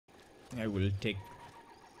I will take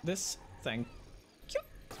this. Thank you.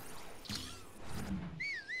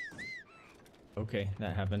 Okay,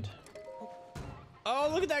 that happened. Oh,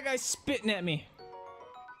 look at that guy spitting at me.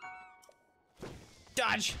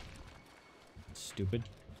 Dodge. Stupid.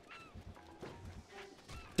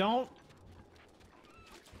 Don't.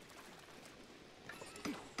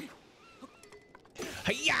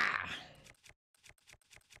 Hiya!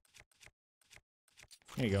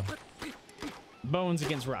 There you go. Bones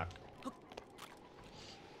against rock.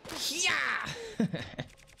 Yeah.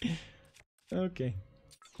 Okay.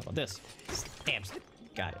 How about this? Stab.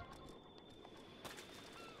 Got it.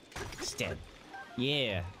 Stab.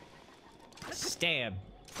 Yeah. Stab.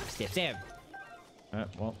 Stab. Stab.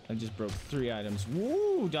 Well, I just broke 3 items.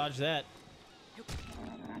 Woo! Dodge that.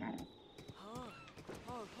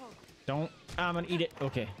 Don't. I'm gonna eat it.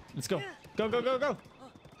 Okay. Let's go. Go, go, go, go.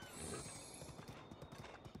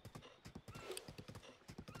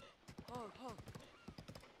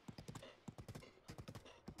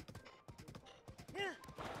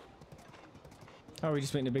 Oh, we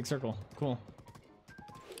just went in a big circle. Cool.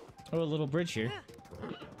 Oh, a little bridge here.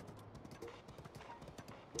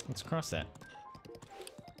 Let's cross that.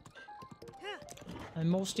 I'm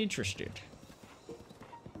most interested.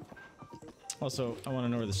 Also, I want to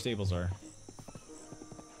know where the stables are.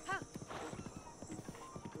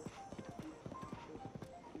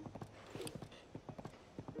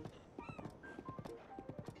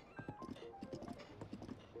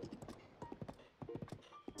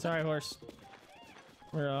 Sorry, horse.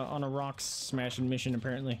 We're on a rock smashing mission,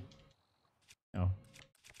 apparently. Oh.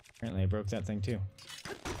 Apparently I broke that thing, too.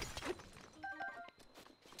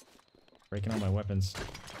 Breaking all my weapons.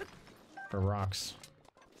 For rocks.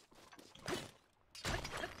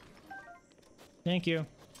 Thank you.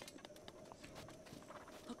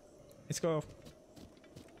 Let's go.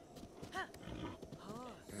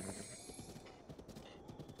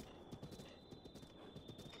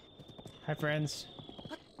 Hi, friends.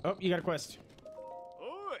 Oh, you got a quest.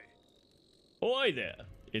 Oi there.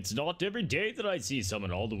 It's not every day that I see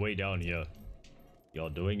someone all the way down here.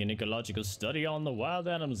 You're doing an ecological study on the wild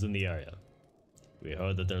animals in the area. We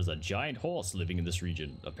heard that there's a giant horse living in this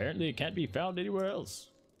region. Apparently it can't be found anywhere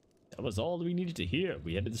else. That was all we needed to hear.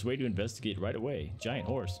 We headed this way to investigate right away. Giant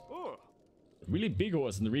horse. A really big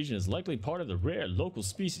horse in the region is likely part of the rare local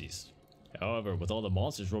species. However, with all the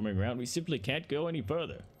monsters roaming around, we simply can't go any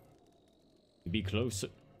further. To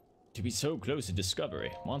be so close to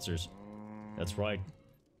discovery. Monsters. That's right.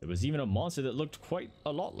 There was even a monster that looked quite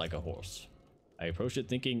a lot like a horse. I approached it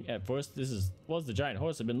thinking at first was the giant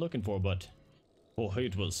horse I've been looking for, but oh,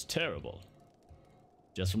 it was terrible.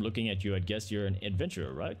 Just from looking at you, I'd guess you're an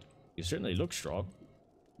adventurer, right? You certainly look strong.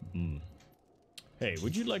 Hey,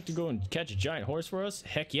 would you like to go and catch a giant horse for us?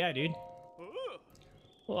 Heck yeah, dude.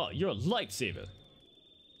 Well, you're a lifesaver.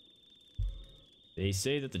 They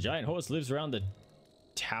say that the giant horse lives around the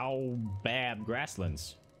Taobab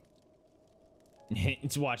grasslands.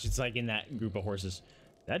 It's watch, it's like in that group of horses.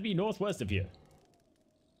 That'd be northwest of here.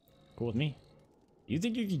 Cool with me. You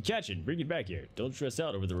think you can catch it and bring it back here? Don't stress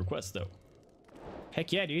out over the request, though.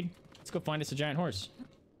 Heck yeah, dude. Let's go find us a giant horse.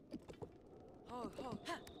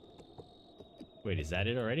 Wait, is that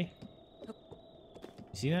it already? You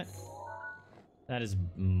see that? That is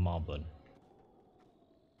Moblin.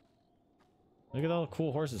 Look at all the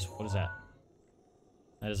cool horses. What is that?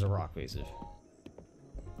 That is a rock Vaesive.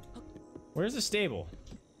 Where's the stable?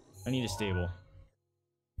 I need a stable.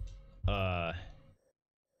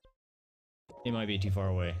 It might be too far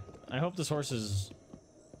away. I hope this horse is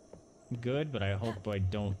good, but I hope I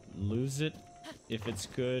don't lose it. If it's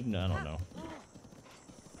good, I don't know.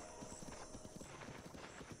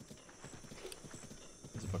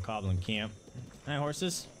 It's a bokoblin camp. Hi,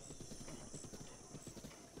 horses.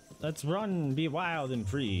 Let's run, be wild and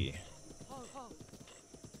free.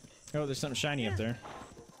 Oh, there's something shiny up there.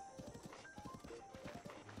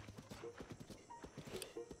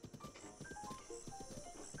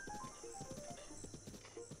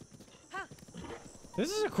 This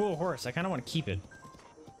is a cool horse. I kind of want to keep it.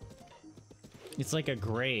 It's like a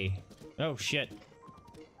gray. Oh, shit.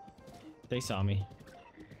 They saw me.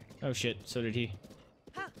 Oh, shit. So did he.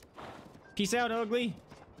 Peace out, ugly.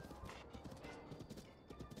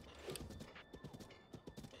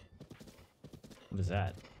 What is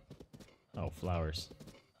that? Oh, flowers.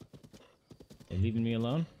 They leaving me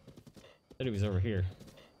alone? I thought he was over here.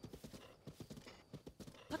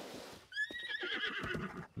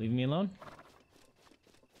 Leave me alone?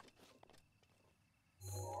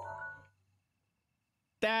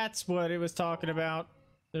 That's what it was talking about.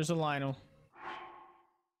 There's a Lionel.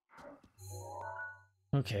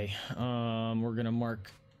 Okay, we're gonna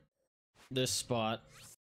mark this spot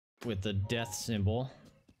with the death symbol.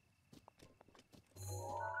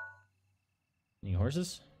 Any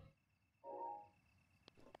horses?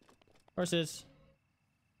 Horses.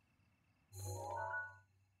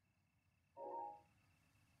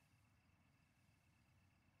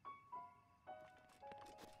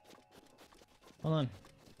 Hold on.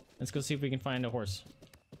 Let's go see if we can find a horse.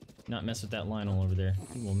 Not mess with that Lionel over there.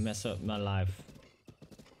 He will mess up my life.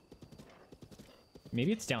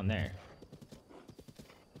 Maybe it's down there.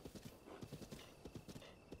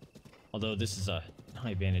 Although this is a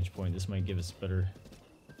high vantage point, this might give us a better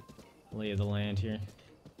lay of the land here.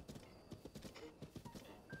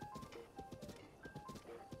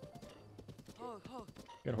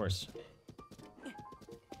 Good horse.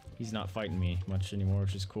 He's not fighting me much anymore,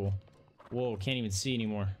 which is cool. Whoa, can't even see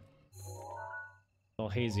anymore. It's all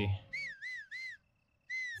hazy.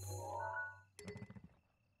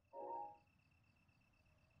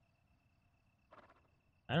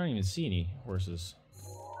 I don't even see any horses.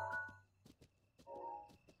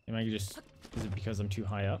 Am I just... Is it because I'm too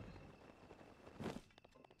high up?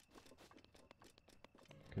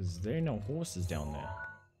 Because there ain't no horses down there.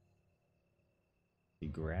 The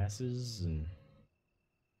grasses and...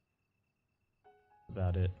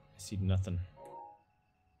 about it. I see nothing.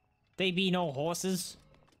 They be no horses.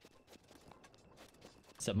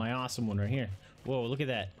 Except my awesome one right here. Whoa, look at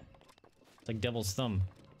that. It's like Devil's Thumb.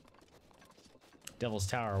 Devil's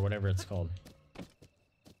Tower, or whatever it's called.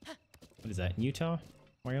 What is that? Utah?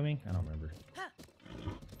 Wyoming? I don't remember.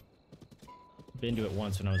 Been to it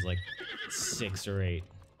once when I was like 6 or 8.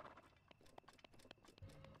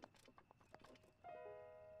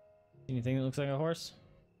 Anything that looks like a horse?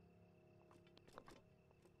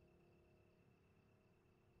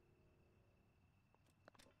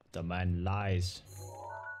 The man lies.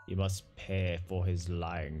 He must pay for his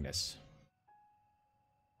lyingness.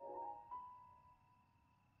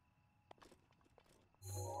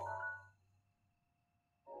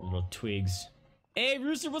 Little twigs. Hey,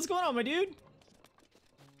 Rooster, what's going on, my dude?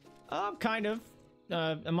 Kind of.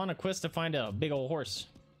 I'm on a quest to find a big old horse.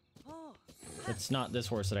 It's not this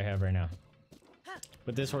horse that I have right now.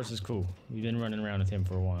 But this horse is cool. We've been running around with him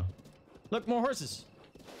for a while. Look, more horses!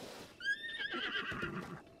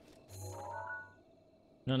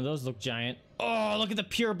 None of those look giant. Oh, look at the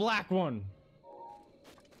pure black one!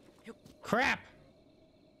 Crap!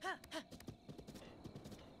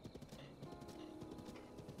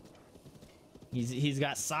 He's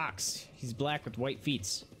got socks. He's black with white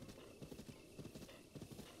feet.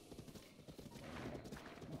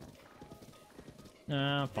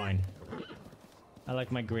 Fine. I like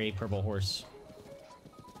my gray purple horse.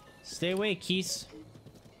 Stay away, Keese.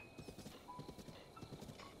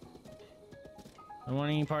 I don't want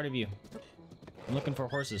any part of you. I'm looking for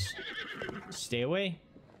horses. Stay away.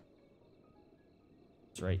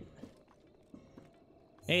 That's right.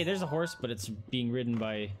 Hey, there's a horse, but it's being ridden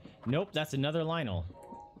by... Nope, that's another Lionel.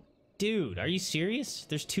 Dude, are you serious?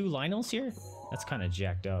 There's 2 Lionels here? That's kind of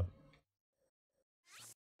jacked up.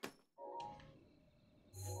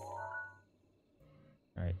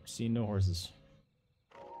 Alright, seeing no horses.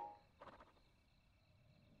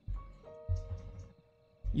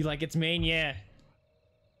 You like its mane? Yeah.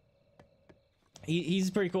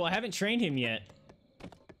 He's pretty cool. I haven't trained him yet.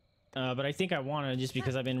 But I think I want to just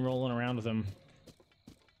because I've been rolling around with him.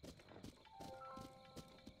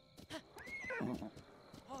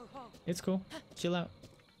 It's cool. Chill out.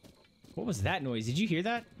 What was that noise? Did you hear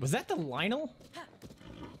that? Was that the Lionel?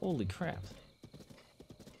 Holy crap.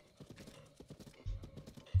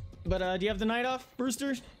 But, do you have the night off,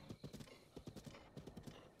 Brewster?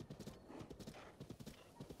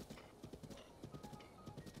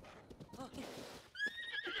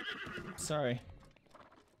 Sorry.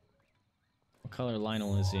 What color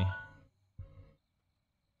Lionel is he?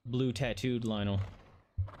 Blue tattooed Lionel.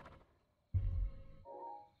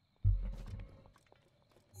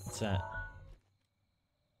 What's that?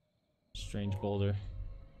 Strange boulder.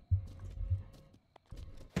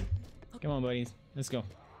 Come on, buddies. Let's go.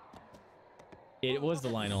 It was the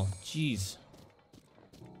Lionel. Jeez.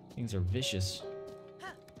 Things are vicious.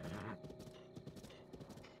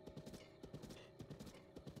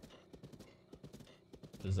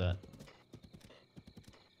 What is that?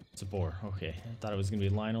 It's a boar. Okay. I thought it was gonna be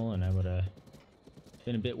Lionel and I would have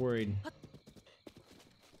been a bit worried.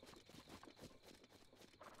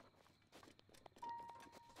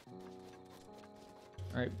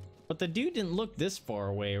 Alright. But the dude didn't look this far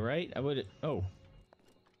away, right? I would... Oh.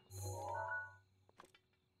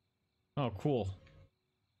 Oh, cool.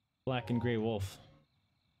 Black and gray wolf.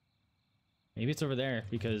 Maybe it's over there,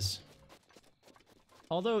 because...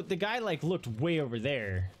 Although, the guy, like, looked way over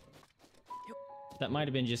there. That might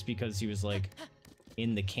have been just because he was like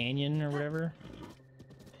in the canyon or whatever.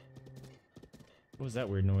 What was that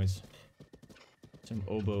weird noise? Some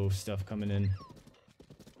oboe stuff coming in.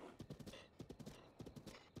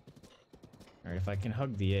 Alright, if I can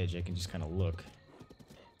hug the edge, I can just kind of look.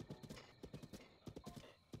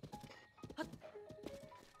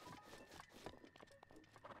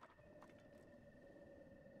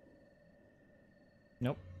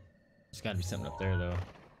 Nope. There's gotta be something up there, though.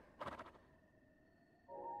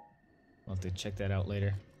 I'll have to check that out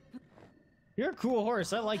later. You're a cool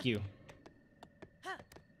horse. I like you.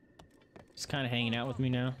 Just kind of hanging out with me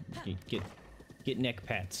now. Get neck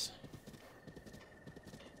pats.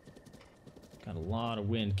 Got a lot of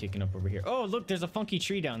wind kicking up over here. Oh, look, there's a funky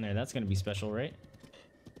tree down there. That's gonna be special, right?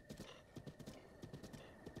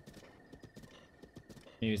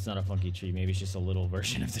 Maybe it's not a funky tree. Maybe it's just a little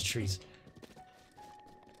version of the trees.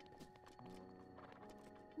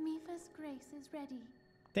 Mifa's grace is ready.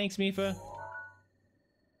 Thanks, Mifa.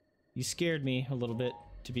 You scared me a little bit,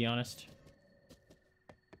 to be honest.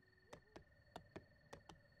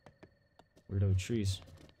 Weirdo trees.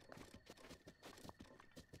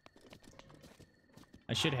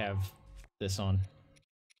 I should have this on.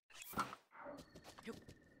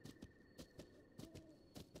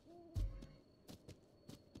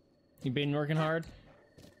 You been working hard?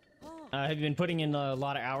 Have you been putting in a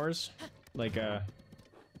lot of hours? Like,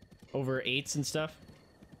 over 8s and stuff?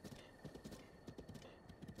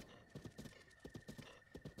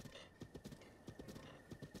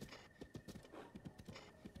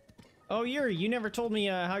 Oh, Yuri, you never told me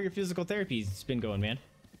how your physical therapy's been going, man.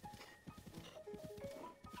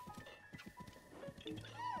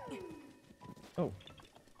 Oh.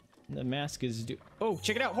 The mask is oh,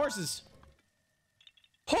 check it out, horses!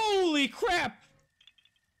 Holy crap!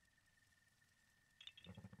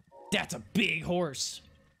 That's a big horse!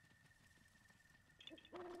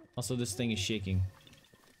 Also, this thing is shaking.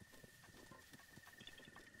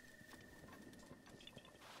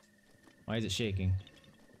 Why is it shaking?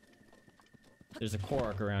 There's a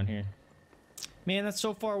Korok around here. Man, that's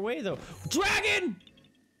so far away, though. Dragon!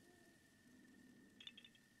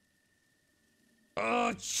 Oh,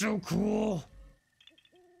 it's so cool.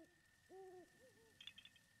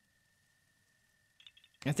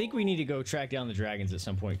 I think we need to go track down the dragons at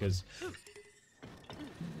some point, because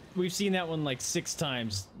we've seen that one like 6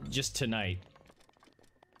 times just tonight.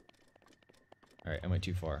 Alright, I went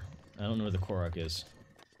too far. I don't know where the Korok is.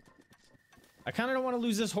 I kind of don't want to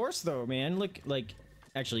lose this horse, though, man. Look, like...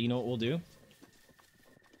 Actually, you know what we'll do?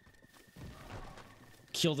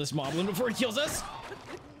 Kill this moblin before he kills us!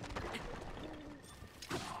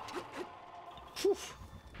 Whew.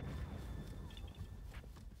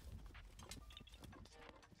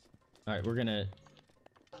 Alright, we're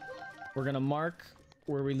gonna mark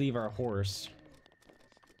where we leave our horse.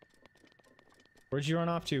 Where'd you run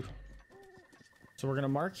off to? So we're gonna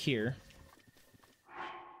mark here.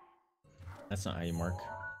 That's not how you mark.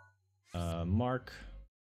 Mark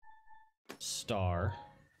star.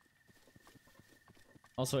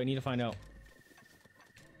 Also, I need to find out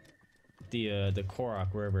the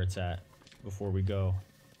Korok wherever it's at before we go.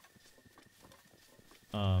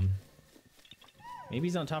 Maybe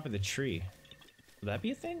he's on top of the tree. Would that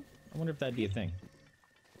be a thing? I wonder if that'd be a thing.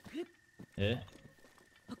 Eh?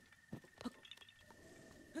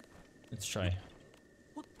 Let's try.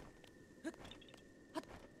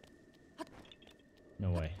 No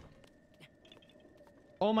way.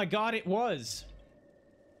 Oh my god, it was!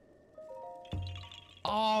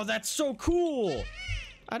 Oh, that's so cool!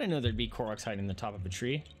 I didn't know there'd be Koroks hiding in the top of a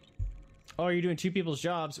tree. Oh, you're doing 2 people's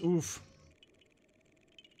jobs. Oof.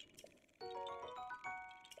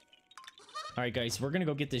 Alright, guys, we're gonna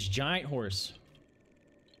go get this giant horse.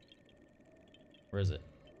 Where is it?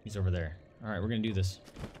 He's over there. Alright, we're gonna do this.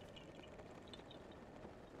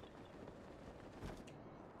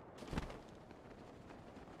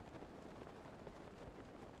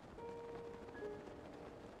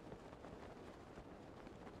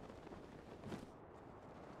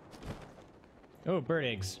 Oh, bird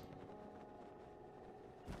eggs.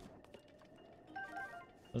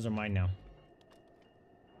 Those are mine now.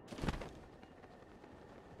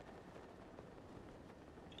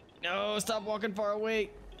 No, stop walking far away.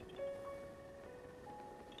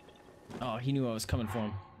 Oh, he knew I was coming for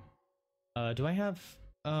him. Do I have,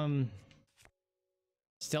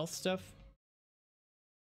 stealth stuff?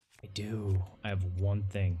 I do. I have one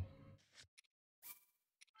thing.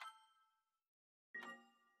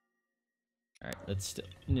 Alright, let's still...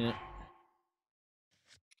 Nah.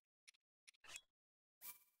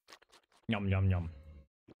 Yum, yum, yum.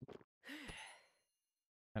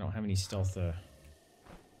 I don't have any stealth,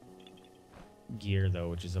 gear though,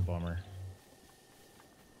 which is a bummer.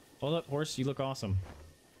 Hold up, horse, you look awesome.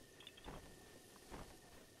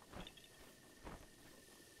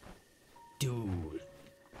 Dude.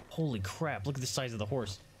 Holy crap, look at the size of the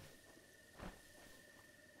horse.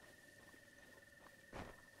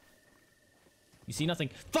 You see nothing?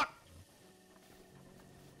 Fuck!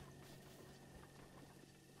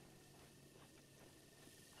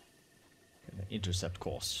 Intercept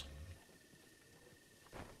course.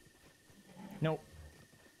 Nope.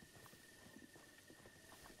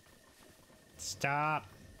 Stop.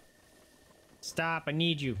 Stop, I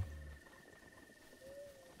need you.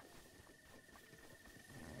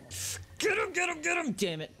 Get him, get him, get him!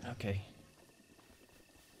 Damn it. Okay.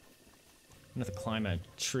 I'm gonna have to climb a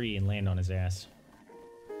tree and land on his ass.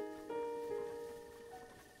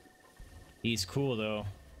 He's cool though.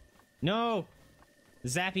 No!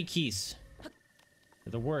 Zappy keys.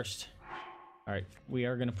 They're the worst. Alright, we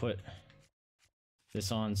are gonna put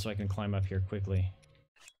this on so I can climb up here quickly.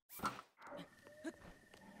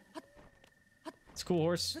 It's cool,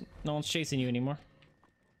 horse. No one's chasing you anymore.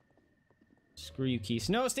 Screw you, Keys.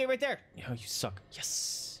 No, stay right there! Oh, you suck.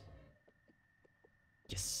 Yes!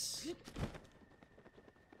 Yes.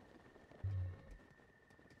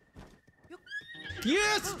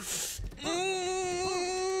 Yes!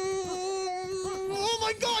 Oh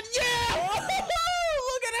my god, yeah!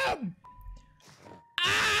 Look at him!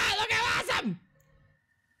 Ah, look how awesome!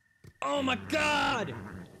 Oh my god!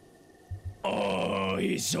 Oh,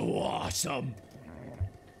 he's so awesome.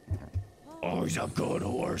 Oh, he's a good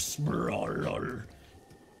horse, brother.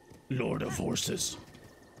 Lord of horses.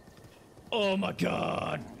 Oh my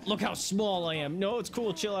god. Look how small I am. No, it's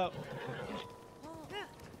cool. Chill out.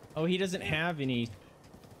 Oh, he doesn't have any.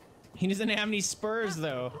 He doesn't have any spurs,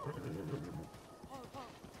 though.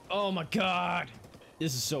 Oh my god.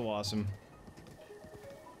 This is so awesome.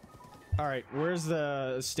 Alright, where's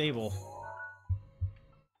the stable?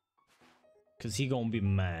 Because he gonna be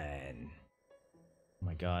mine. Oh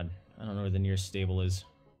my god. I don't know where the nearest stable is.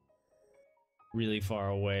 Really far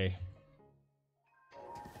away.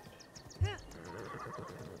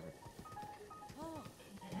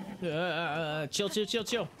 Chill, chill, chill,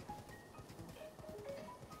 chill.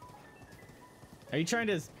 Are you trying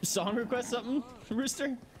to song request something,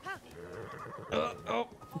 Rooster? Oh,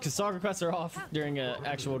 because song requests are off during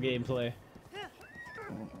actual gameplay.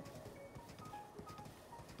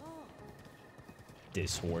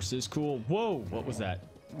 This horse is cool. Whoa, what was that?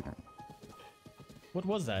 What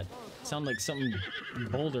was that? Sounded like something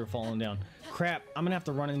boulder falling down. Crap, I'm gonna have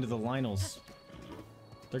to run into the Lionels.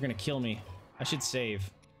 They're gonna kill me. I should save,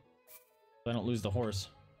 so I don't lose the horse.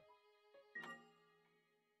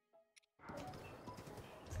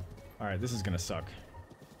 Alright, this is gonna suck.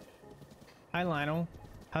 Hi, Lionel.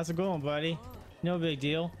 How's it going, buddy? No big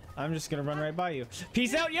deal. I'm just gonna run right by you.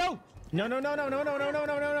 Peace out, yo! No, no, no, no, no, no, no, no,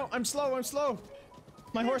 no, no, no. I'm slow, I'm slow.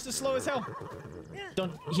 My horse is slow as hell.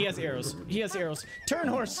 Don't, he has arrows. He has arrows. Turn,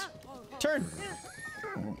 horse! Turn!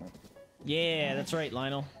 Yeah, that's right,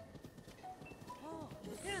 Lionel.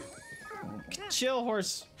 Chill,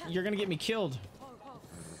 horse. You're gonna get me killed.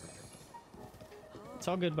 It's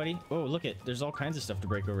all good, buddy. Oh, look it. There's all kinds of stuff to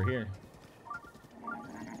break over here.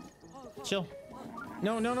 Chill.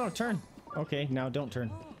 No, no, no, turn. Okay, now don't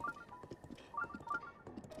turn.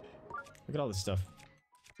 Look at all this stuff.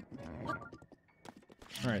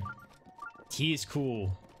 Alright. He's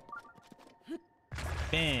cool.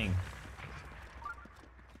 Bang.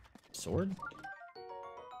 Sword?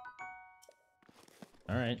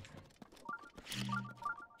 Alright.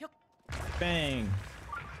 Bang.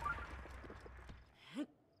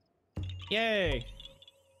 Yay!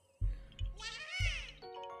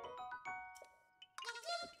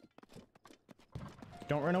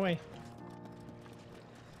 Don't run away.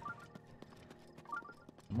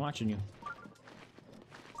 I'm watching you.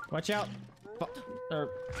 Watch out!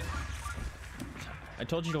 I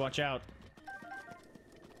told you to watch out.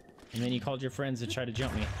 And then you called your friends to try to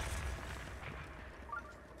jump me.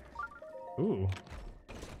 Ooh.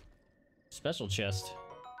 Special chest.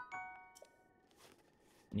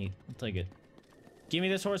 Neat. I'll take it. Give me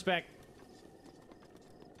this horse back.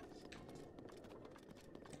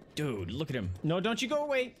 Dude, look at him. No, don't you go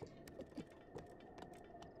away.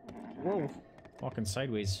 Whoa. Walking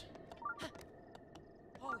sideways.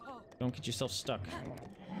 Don't get yourself stuck.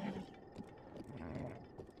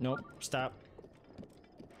 Nope. Stop.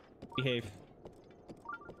 Behave.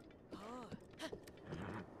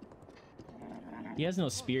 He has no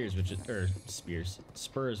spears, which is,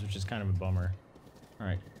 spurs, which is kind of a bummer.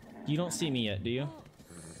 Alright. You don't see me yet, do you?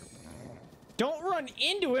 Don't run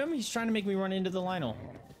into him! He's trying to make me run into the Lionel.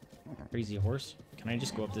 Crazy horse. Can I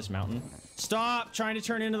just go up this mountain? Stop trying to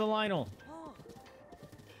turn into the Lionel.